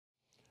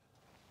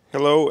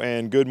Hello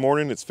and good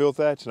morning, it's Phil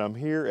Thatch and I'm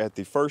here at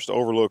the first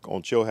overlook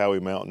on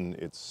Chilhowee Mountain.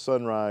 It's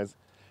sunrise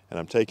and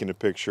I'm taking a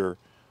picture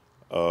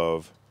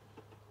of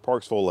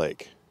Parksville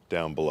Lake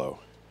down below.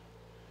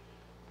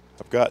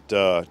 I've got 2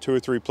 or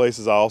 3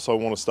 places I also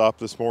want to stop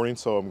this morning,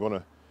 so I'm going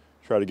to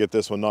try to get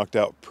this one knocked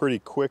out pretty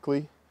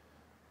quickly.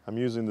 I'm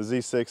using the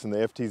Z6 and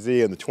the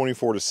FTZ and the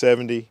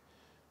 24-70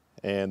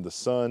 and the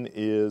sun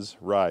is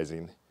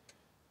rising.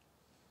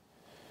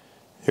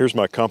 Here's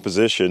my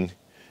composition.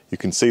 You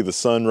can see the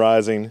sun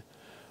rising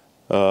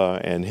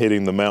and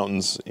hitting the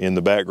mountains in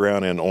the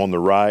background and on the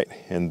right,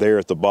 and there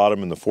at the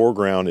bottom in the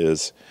foreground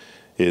is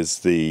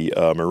the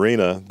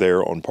marina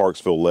there on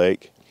Parksville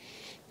Lake,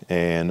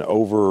 and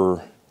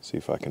over, see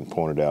if I can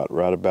point it out,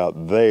 right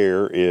about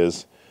there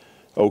is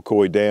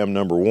Ocoee Dam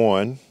number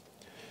 1,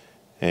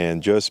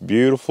 and just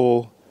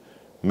beautiful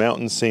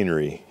mountain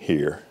scenery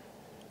here.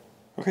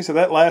 Okay, so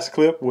that last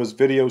clip was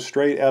video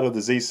straight out of the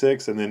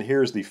Z6, and then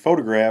here's the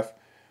photograph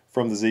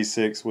from the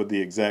Z6 with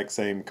the exact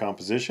same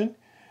composition,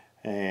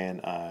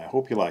 and I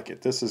hope you like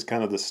it. This is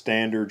kind of the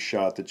standard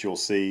shot that you'll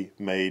see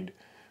made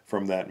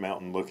from that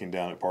mountain looking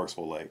down at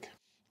Parksville Lake.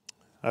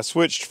 I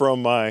switched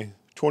from my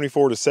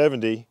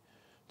 24-70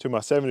 to my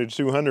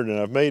 70-200, and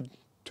I've made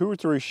 2 or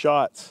 3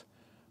 shots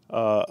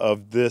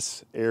of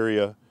this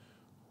area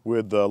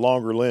with the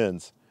longer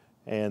lens,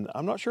 and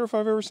I'm not sure if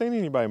I've ever seen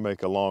anybody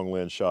make a long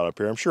lens shot up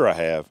here. I'm sure I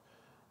have,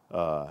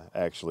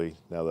 actually,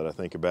 now that I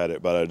think about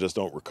it, but I just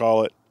don't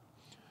recall it.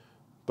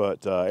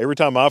 But every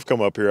time I've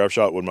come up here, I've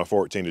shot with my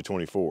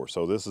 14-24.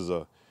 So this is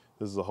a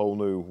whole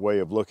new way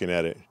of looking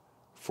at it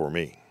for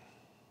me.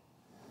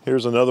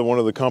 Here's another one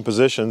of the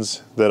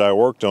compositions that I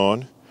worked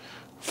on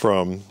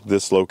from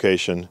this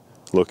location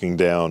looking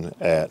down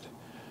at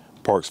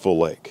Parksville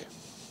Lake.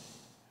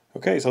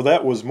 Okay, so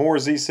that was more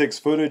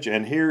Z6 footage,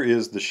 and here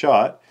is the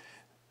shot.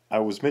 I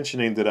was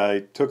mentioning that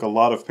I took a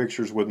lot of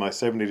pictures with my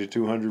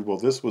 70-200. Well,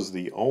 this was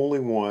the only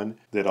one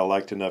that I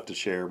liked enough to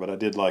share, but I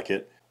did like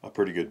it a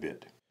pretty good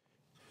bit.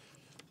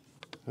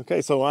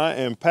 Okay, so I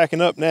am packing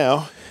up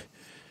now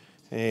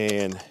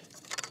and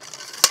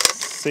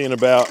seeing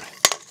about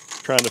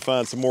trying to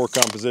find some more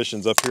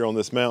compositions up here on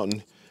this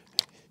mountain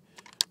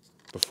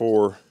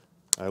before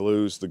I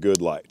lose the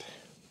good light.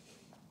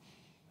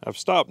 I've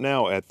stopped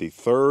now at the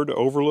 3rd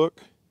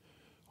overlook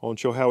on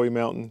Chilhowee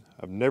Mountain.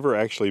 I've never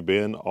actually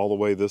been all the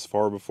way this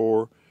far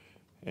before,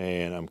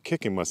 and I'm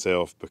kicking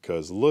myself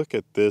because look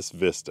at this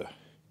vista.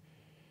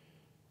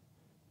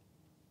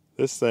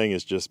 This thing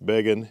is just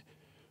begging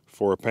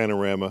for a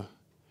panorama,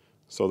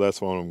 so that's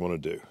what I'm going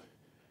to do.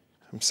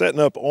 I'm setting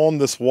up on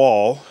this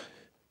wall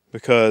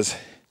because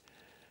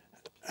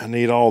I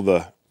need all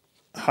the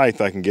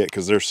height I can get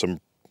because there's some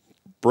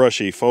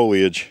brushy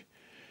foliage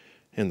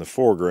in the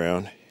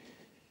foreground,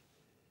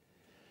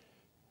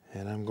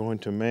 and I'm going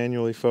to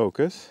manually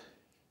focus.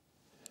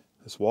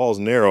 This wall's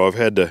narrow. I've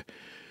had to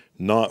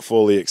not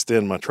fully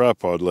extend my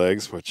tripod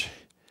legs, which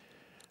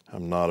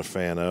I'm not a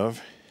fan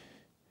of.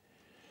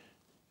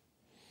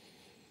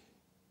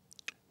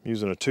 I'm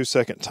using a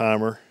 2-second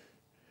timer.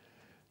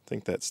 I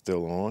think that's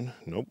still on.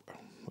 Nope.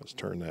 Let's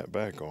turn that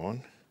back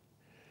on.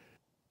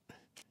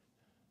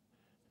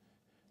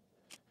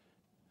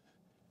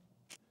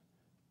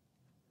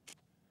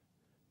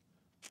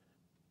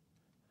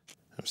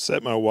 I've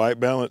set my white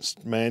balance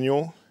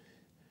manual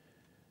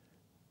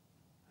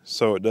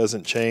so it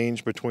doesn't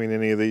change between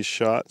any of these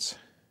shots.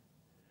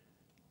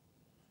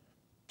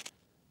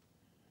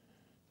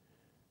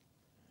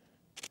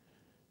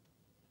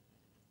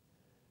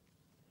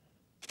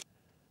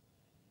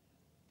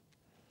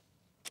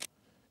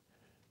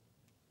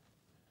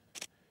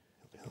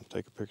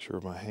 Take a picture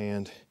of my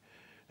hand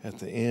at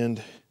the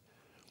end.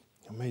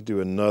 I may do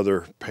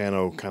another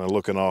pano kind of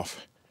looking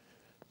off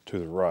to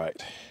the right.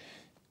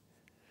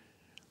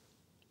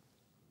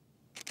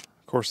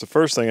 Of course, the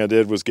first thing I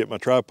did was get my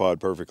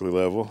tripod perfectly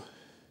level.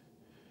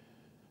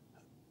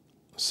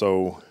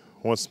 So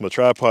once my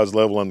tripod's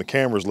level and the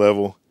camera's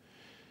level,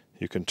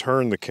 you can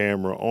turn the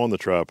camera on the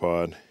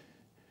tripod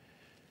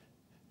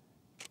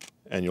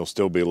and you'll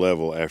still be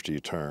level after you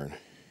turn.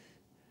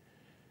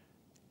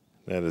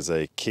 That is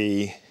a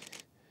key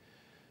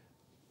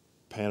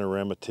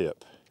panorama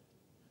tip.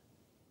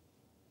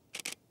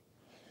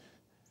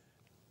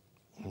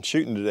 I'm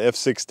shooting at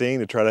f/16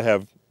 to try to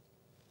have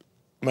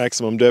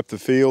maximum depth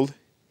of field.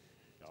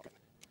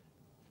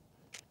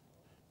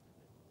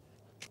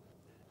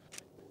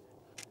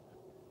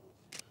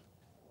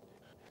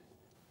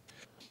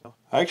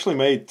 I actually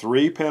made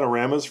 3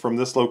 panoramas from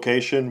this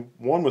location.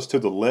 One was to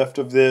the left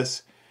of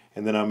this,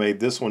 and then I made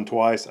this one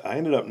twice. I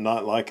ended up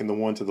not liking the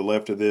one to the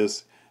left of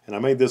this, and I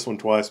made this one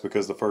twice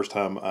because the first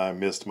time I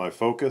missed my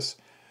focus.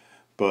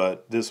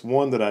 But this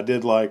one that I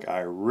did like, I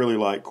really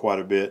like quite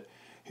a bit.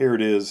 Here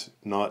it is,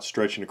 not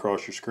stretching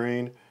across your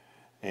screen.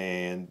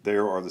 And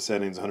there are the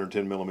settings,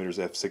 110mm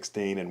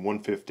f/16 and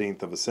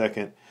 1/15 of a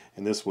second.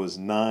 And this was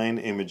 9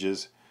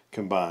 images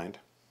combined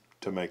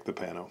to make the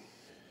pano.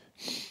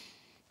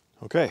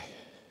 Okay,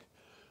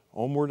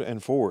 onward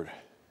and forward.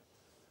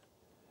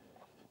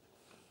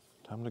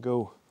 Time to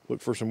go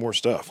look for some more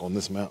stuff on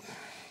this mountain.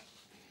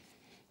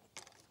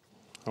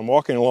 I'm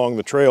walking along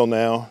the trail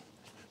now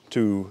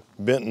to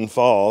Benton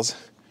Falls.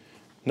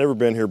 Never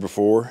been here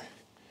before.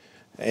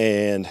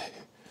 And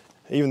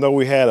even though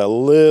we had a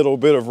little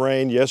bit of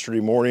rain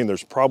yesterday morning,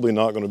 there's probably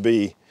not going to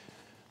be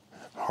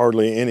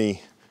hardly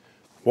any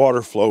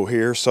water flow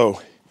here. So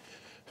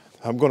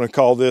I'm going to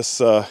call this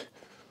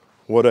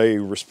what a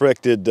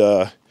respected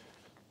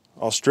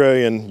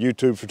Australian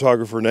YouTube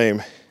photographer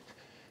named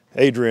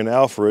Adrian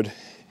Alfred,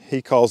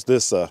 he calls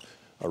this a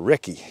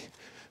recce.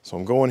 So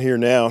I'm going here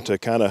now to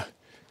kind of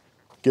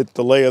get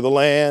the lay of the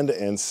land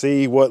and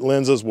see what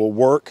lenses will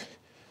work.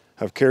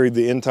 I've carried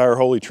the entire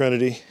Holy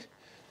Trinity,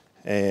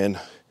 and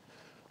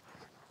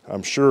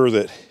I'm sure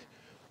that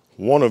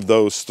one of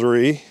those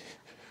three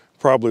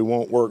probably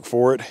won't work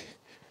for it.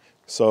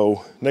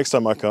 So next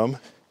time I come,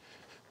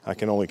 I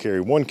can only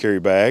carry one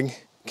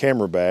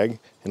camera bag,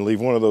 and leave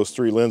one of those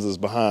three lenses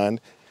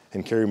behind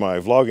and carry my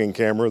vlogging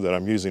camera that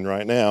I'm using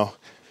right now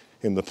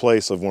in the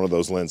place of one of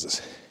those lenses.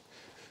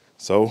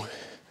 So,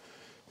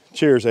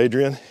 cheers,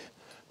 Adrian.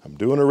 I'm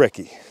doing a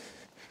recce.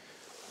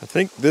 I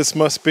think this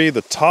must be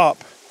the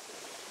top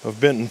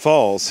of Benton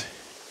Falls.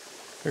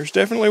 There's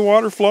definitely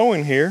water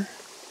flowing here.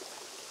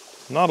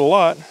 Not a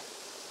lot.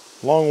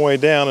 Long way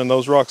down, and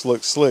those rocks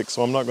look slick,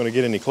 so I'm not going to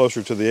get any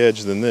closer to the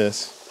edge than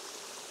this.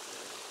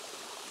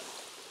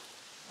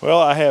 Well,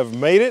 I have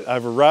made it.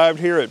 I've arrived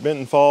here at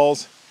Benton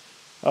Falls.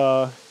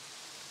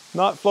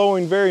 Not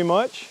flowing very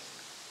much,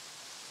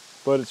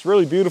 but it's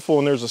really beautiful,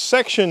 and there's a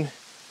section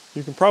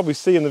you can probably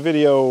see in the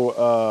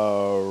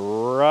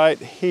video right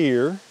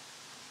here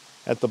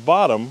at the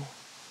bottom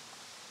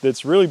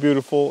that's really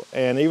beautiful,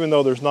 and even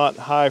though there's not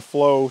high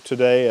flow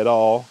today at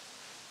all,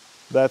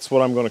 that's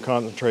what I'm going to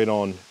concentrate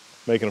on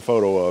making a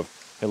photo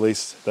of. At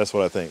least that's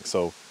what I think.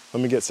 So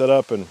let me get set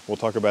up and we'll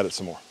talk about it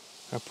some more.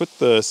 I put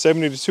the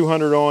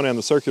 70-200 on and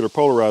the circular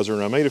polarizer,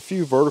 and I made a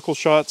few vertical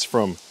shots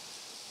from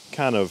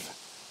kind of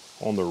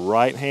on the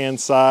right hand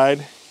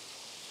side.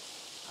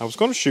 I was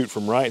going to shoot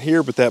from right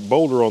here, but that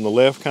boulder on the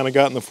left kind of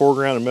got in the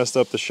foreground and messed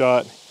up the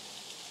shot,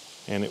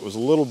 and it was a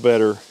little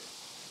better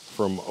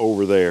from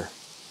over there.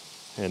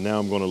 And now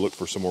I'm going to look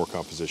for some more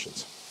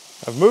compositions.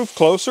 I've moved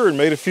closer and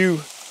made a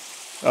few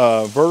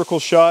vertical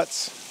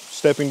shots,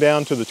 stepping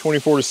down to the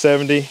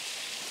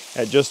 24-70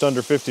 at just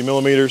under 50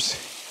 millimeters.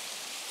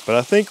 But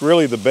I think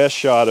really the best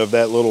shot of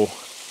that little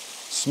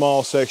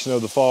small section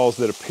of the falls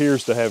that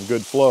appears to have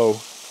good flow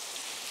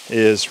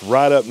is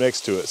right up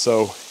next to it.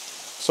 So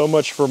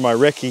much for my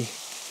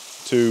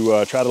recce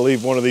to try to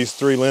leave one of these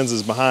three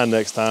lenses behind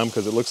next time,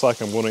 because it looks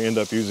like I'm going to end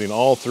up using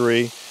all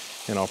three,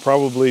 and I'll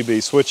probably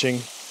be switching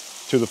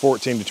to the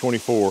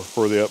 14-24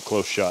 for the up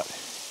close shot.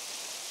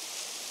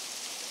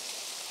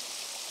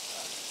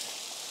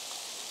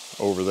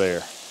 Over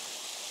there.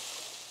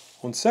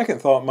 On second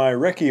thought, my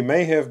recce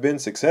may have been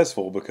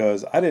successful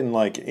because I didn't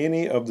like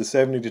any of the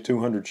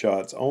 70-200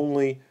 shots.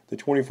 Only the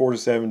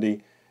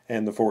 24-70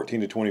 and the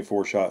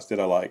 14-24 shots did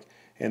I like.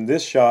 And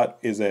this shot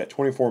is at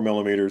 24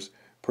 millimeters,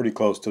 pretty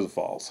close to the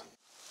falls.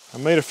 I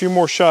made a few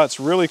more shots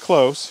really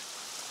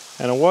close,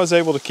 and I was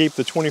able to keep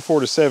the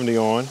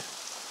 24-70 on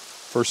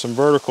for some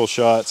vertical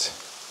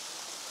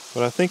shots,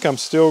 but I think I'm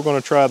still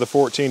going to try the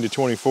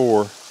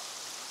 14-24.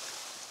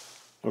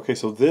 Okay,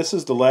 so this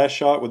is the last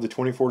shot with the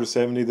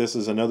 24-70. This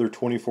is another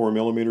 24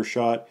 millimeter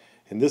shot,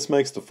 and this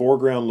makes the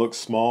foreground look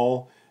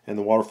small and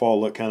the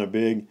waterfall look kind of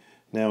big.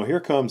 Now here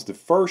comes the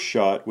first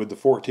shot with the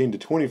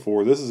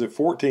 14-24. This is at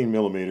 14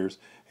 millimeters,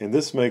 and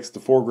this makes the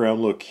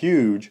foreground look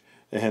huge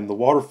and the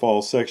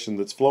waterfall section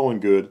that's flowing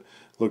good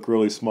look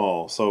really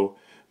small. So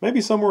maybe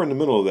somewhere in the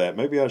middle of that.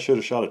 Maybe I should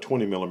have shot a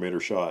 20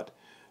 millimeter shot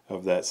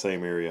of that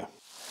same area.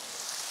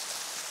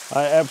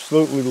 I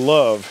absolutely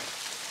love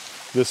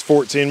this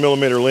 14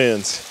 millimeter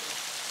lens.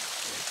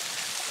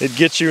 It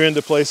gets you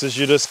into places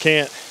you just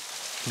can't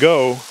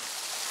go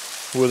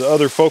with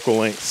other focal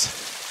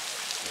lengths.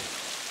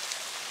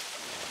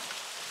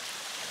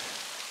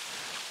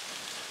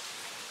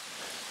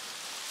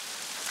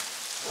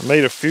 I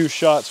made a few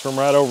shots from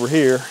right over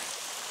here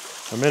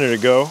a minute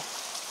ago,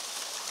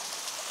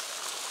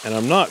 and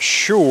I'm not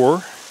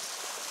sure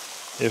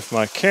if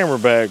my camera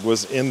bag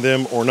was in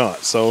them or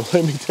not. So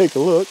let me take a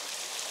look.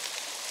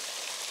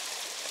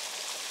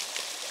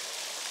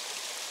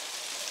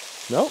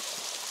 Nope,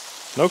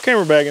 no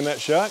camera bag in that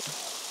shot,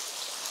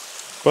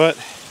 but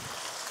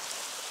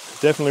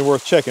definitely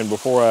worth checking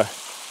before I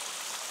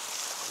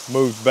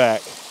moved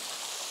back.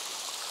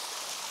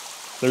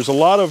 There's a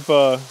lot of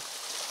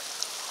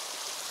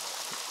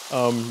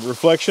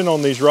reflection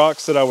on these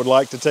rocks that I would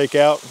like to take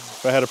out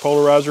if I had a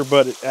polarizer,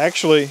 but it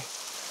actually,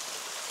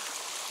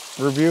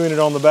 reviewing it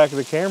on the back of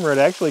the camera, it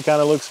actually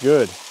kind of looks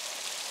good.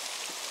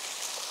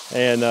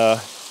 And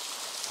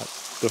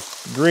the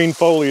green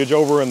foliage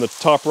over in the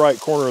top right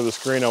corner of the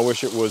screen, I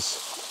wish it was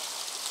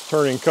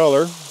turning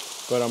color,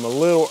 but I'm a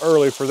little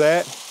early for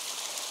that.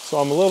 So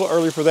I'm a little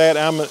early for that,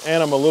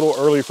 and I'm a little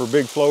early for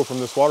big flow from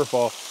this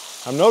waterfall.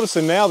 I'm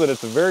noticing now that at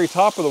the very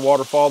top of the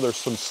waterfall, there's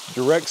some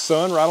direct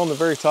sun right on the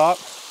very top.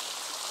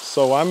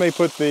 So I may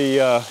put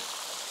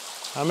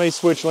I may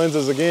switch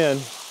lenses again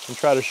and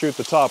try to shoot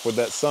the top with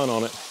that sun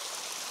on it.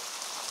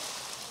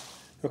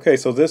 Okay,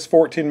 so this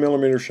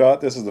 14mm shot,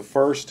 this is the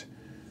first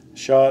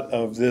shot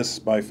of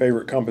this, my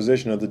favorite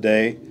composition of the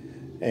day.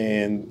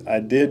 And I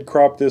did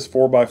crop this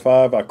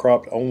 4x5. I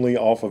cropped only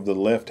off of the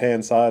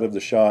left-hand side of the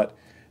shot,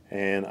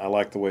 and I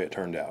like the way it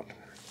turned out.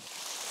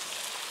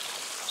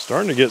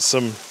 Starting to get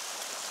some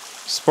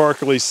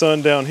sparkly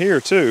sun down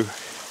here too.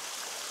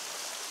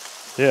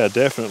 Yeah,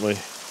 definitely.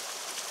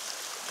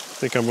 I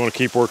think I'm going to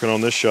keep working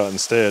on this shot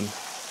instead,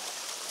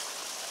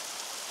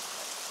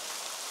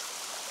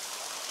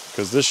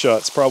 because this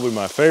shot's probably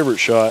my favorite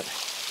shot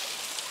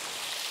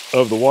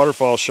of the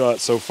waterfall shot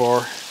so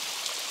far.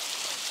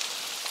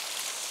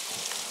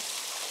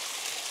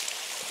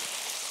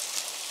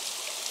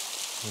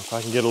 If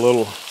I can get a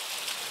little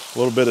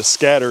bit of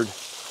scattered,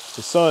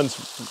 the sun's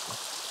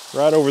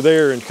right over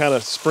there and kind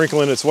of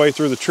sprinkling its way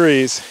through the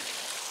trees.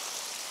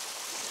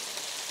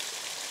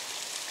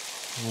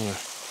 I'm gonna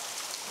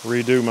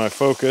redo my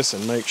focus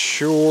and make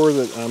sure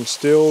that I'm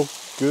still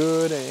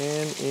good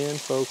and in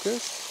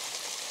focus.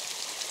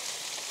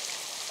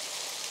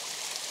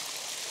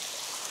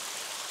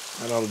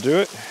 That ought to do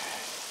it,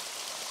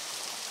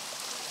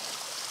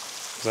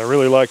 because I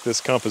really like this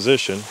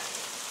composition.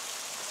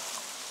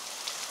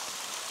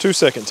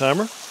 2-second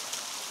timer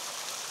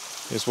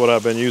is what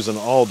I've been using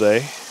all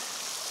day.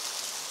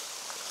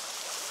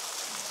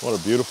 What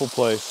a beautiful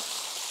place.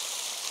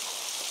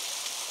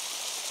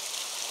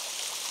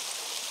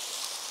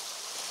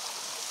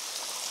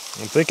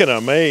 I'm thinking I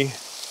may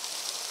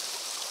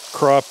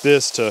crop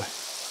this to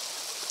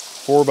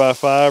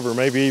 4x5 or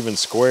maybe even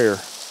square.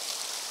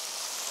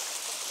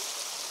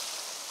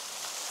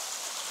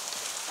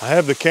 I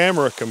have the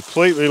camera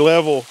completely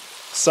level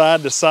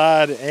side to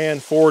side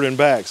and forward and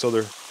back, so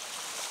there,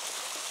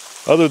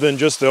 other than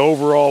just the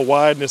overall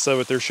wideness of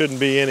it, there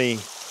shouldn't be any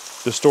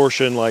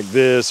distortion like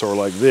this or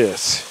like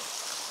this,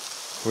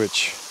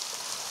 which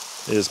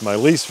is my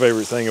least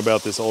favorite thing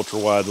about this ultra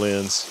wide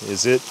lens.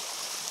 Is it,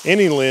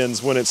 any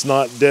lens when it's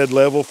not dead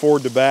level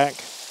forward to back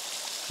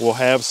will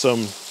have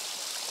some,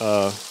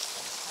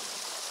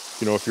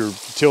 you know, if you're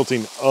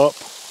tilting up,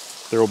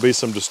 there will be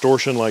some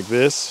distortion like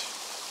this.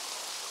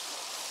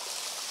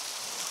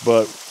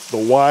 But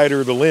the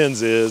wider the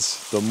lens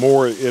is, the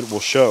more it will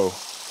show.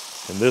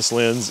 And this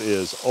lens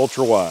is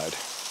ultra wide.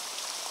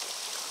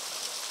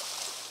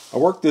 I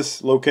worked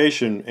this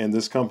location and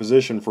this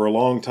composition for a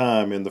long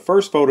time, and the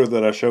first photo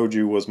that I showed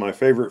you was my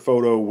favorite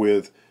photo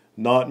with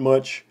not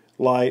much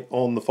light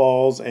on the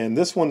falls, and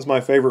this one's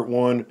my favorite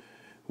one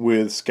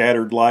with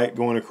scattered light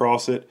going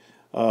across it.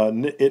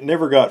 It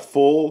never got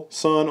full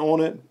sun on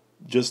it,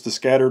 just the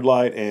scattered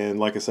light, and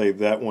like I say,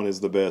 that one is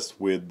the best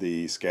with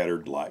the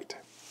scattered light.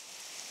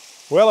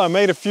 Well, I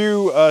made a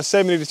few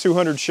 70 to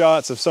 200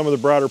 shots of some of the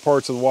brighter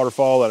parts of the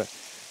waterfall that I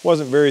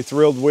wasn't very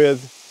thrilled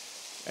with.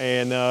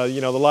 And, you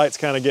know, the light's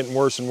kind of getting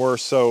worse and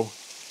worse. So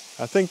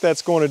I think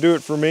that's going to do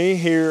it for me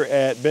here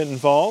at Benton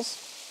Falls.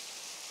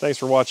 Thanks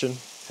for watching.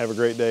 Have a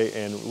great day.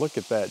 And look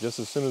at that. Just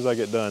as soon as I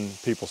get done,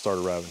 people start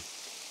arriving.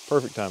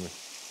 Perfect timing.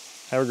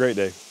 Have a great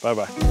day.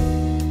 Bye-bye.